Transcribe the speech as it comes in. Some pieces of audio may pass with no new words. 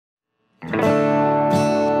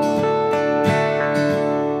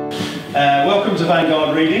welcome to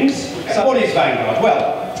Vanguard Readings. So what is Vanguard?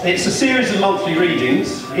 Well, it's a series of monthly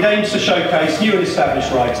readings. It aims to showcase new and established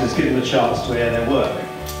writers, give them a chance to air their work.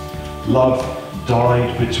 Love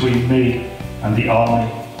died between me and the army.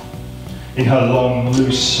 In her long,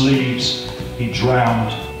 loose sleeves, he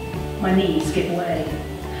drowned. My knees give way.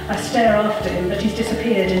 I stare after him, but he's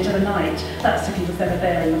disappeared into the night. That's if he was ever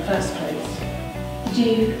there in the first place. Did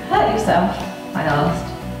you hurt yourself? I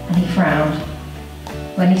asked, and he frowned.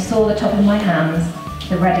 When he saw the top of my hands,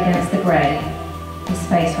 the red against the grey, his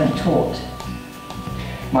face went taut.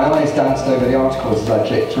 My eyes danced over the articles as I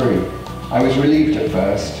clicked through. I was relieved at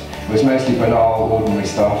first. It was mostly banal, ordinary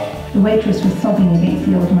stuff. The waitress was sobbing against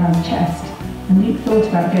the old man's chest, and Luke thought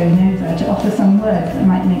about going over to offer some words that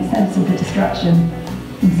might make sense of the destruction.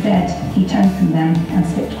 Instead, he turned from them and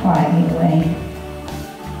slipped quietly away.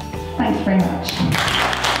 Thanks very much.